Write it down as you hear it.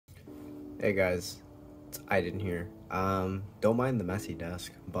Hey guys, it's Aiden here. Don't mind the messy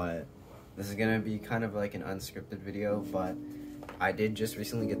desk, but this is gonna be kind of like an unscripted video, but I did just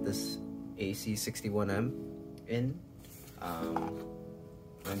recently get this AC61M in.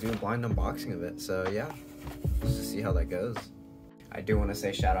 I'm doing a blind unboxing of it, so yeah, just to see how that goes. I do want to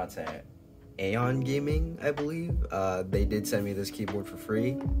say shout out to AEON Gaming, I believe. They did send me this keyboard for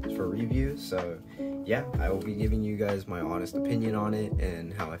free for review, so yeah, I will be giving you guys my honest opinion on it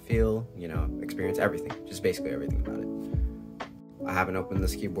and how I feel, you know, experience, everything, just basically everything about it. I haven't opened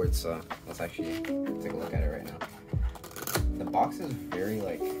this keyboard, so let's actually take a look at it right now. The box is very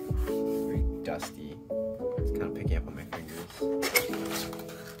dusty. It's kind of picking up on my fingers.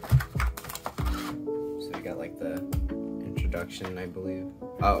 So we got like the introduction, I believe.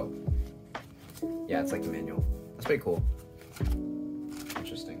 Oh, yeah, it's like the manual. That's pretty cool.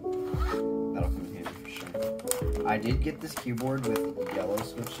 Interesting. That'll come in handy for sure. I did get this keyboard with yellow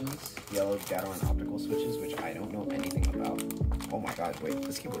switches, yellow Gateron optical switches, which I don't know anything about. Oh my god, wait,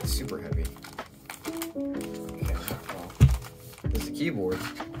 this keyboard is super heavy. Okay, well, this is the keyboard.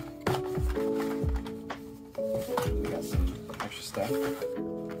 We got some extra stuff.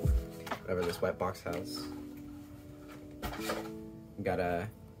 Whatever this white box has. We got a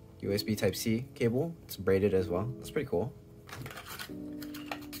USB Type-C cable. It's braided as well. That's pretty cool.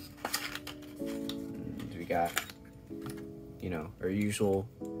 And we got, you know, our usual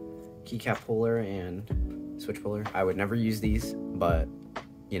keycap puller and switch puller. I would never use these, but,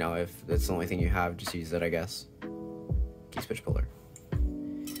 you know, if that's the only thing you have, just use it, I guess. Key switch puller.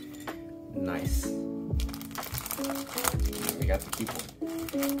 Nice. We got the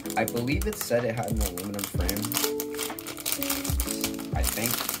keyboard. I believe it said it had an aluminum frame. I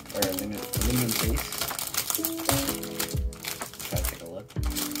think. Or aluminum case. Try to take a look.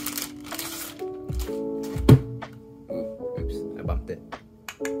 Oops, I bumped it.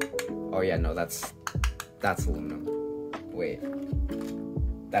 Oh yeah, no, that's aluminum. Wait,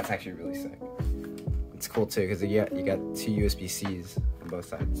 that's actually really sick. It's cool too because you got two USB-Cs on both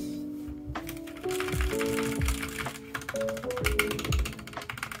sides.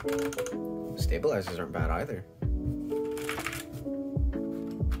 Stabilizers aren't bad either.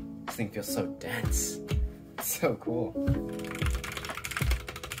 This thing feels so dense. It's so cool.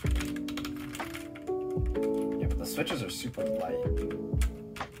 Yeah, but the switches are super light.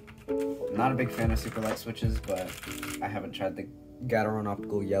 I'm not a big fan of super light switches, but I haven't tried the Gateron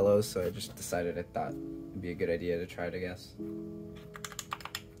optical yellows, so I just decided I thought it'd be a good idea to try it, I guess.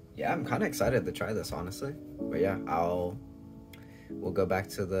 Yeah, I'm kind of excited to try this, honestly. But yeah, we'll go back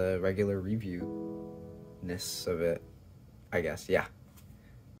to the regular review-ness of it, I guess. Yeah.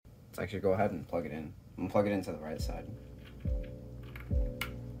 Let's actually go ahead and plug it in. I'm gonna plug it into the right side.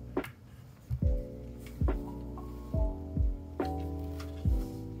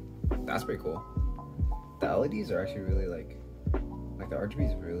 That's pretty cool. The LEDs are actually really like the RGB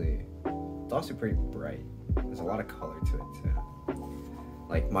is really, it's also pretty bright. There's a lot of color to it too.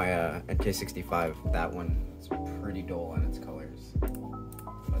 Like my NK65, that one is pretty dull in its colors.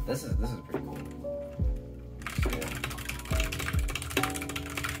 But this is pretty cool. Yeah.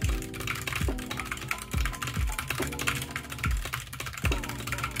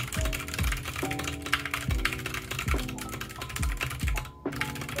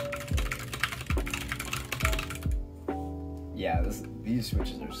 Yeah, these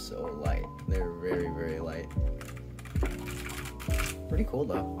switches are so light. They're very, very light. Pretty cool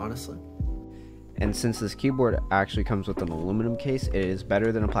though, honestly. And since this keyboard actually comes with an aluminum case, it is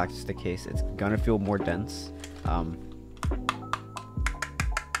better than a plastic case. It's gonna feel more dense.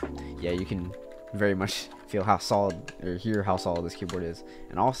 Yeah, you can very much feel how solid, or hear how solid this keyboard is.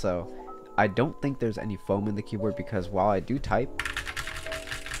 And also, I don't think there's any foam in the keyboard because while I do type,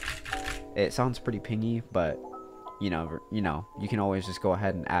 it sounds pretty pingy, but you know, you can always just go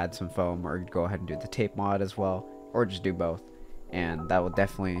ahead and add some foam or go ahead and do the tape mod as well, or just do both. And that will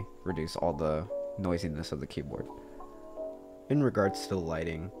definitely reduce all the noisiness of the keyboard. In regards to the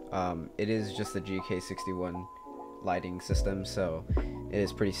lighting, it is just the GK61 lighting system, so it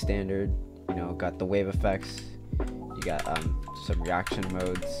is pretty standard. You know, got the wave effects, you got some reaction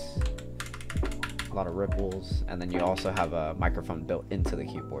modes, a lot of ripples, and then you also have a microphone built into the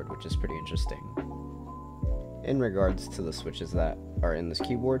keyboard, which is pretty interesting. In regards to the switches that are in this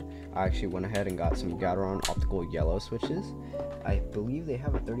keyboard, I actually went ahead and got some Gateron optical yellow switches. I believe they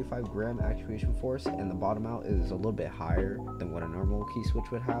have a 35-gram actuation force, and the bottom out is a little bit higher than what a normal key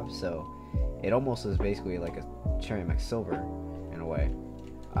switch would have, so it almost is basically like a Cherry Max Silver in a way.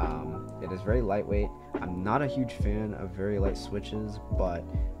 It is very lightweight. I'm not a huge fan of very light switches, but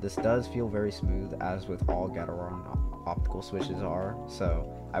this does feel very smooth, as with all Gateron optical switches are,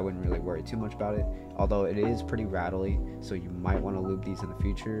 so I wouldn't really worry too much about it, although it is pretty rattly, so you might want to lube these in the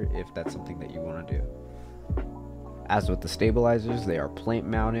future if that's something that you want to do. As with the stabilizers, they are plant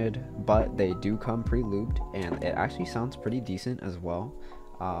mounted, but they do come pre-lubed, and it actually sounds pretty decent as well.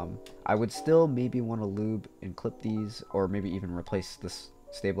 I would still maybe want to lube and clip these, or maybe even replace the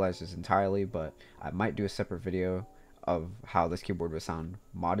stabilizers entirely, but I might do a separate video of how this keyboard would sound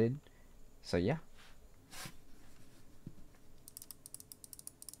modded. So yeah.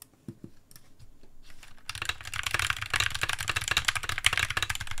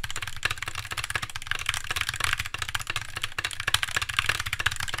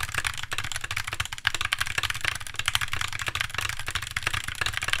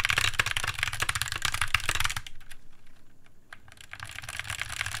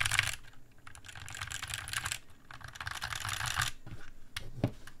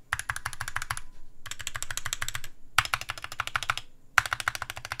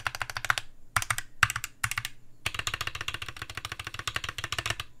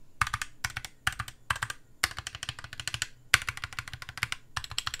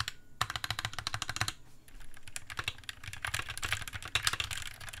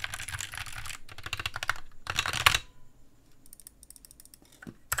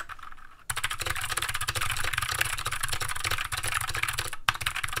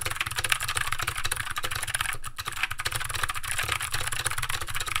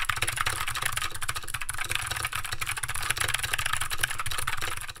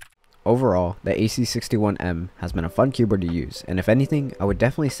 Overall, the AC61M has been a fun keyboard to use, and if anything, I would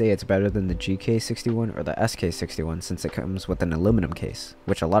definitely say it's better than the GK61 or the SK61 since it comes with an aluminum case,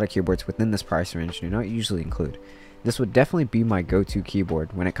 which a lot of keyboards within this price range do not usually include. This would definitely be my go-to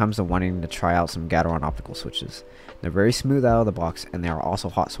keyboard when it comes to wanting to try out some Gateron optical switches. They're very smooth out of the box, and they are also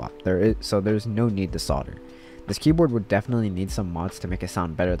hot swapped, so there's no need to solder. This keyboard would definitely need some mods to make it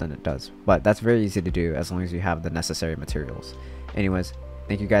sound better than it does, but that's very easy to do as long as you have the necessary materials. Anyways,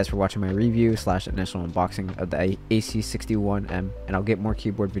 thank you guys for watching my review / initial unboxing of the AC61M, and I'll get more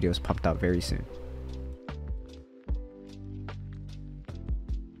keyboard videos pumped out very soon.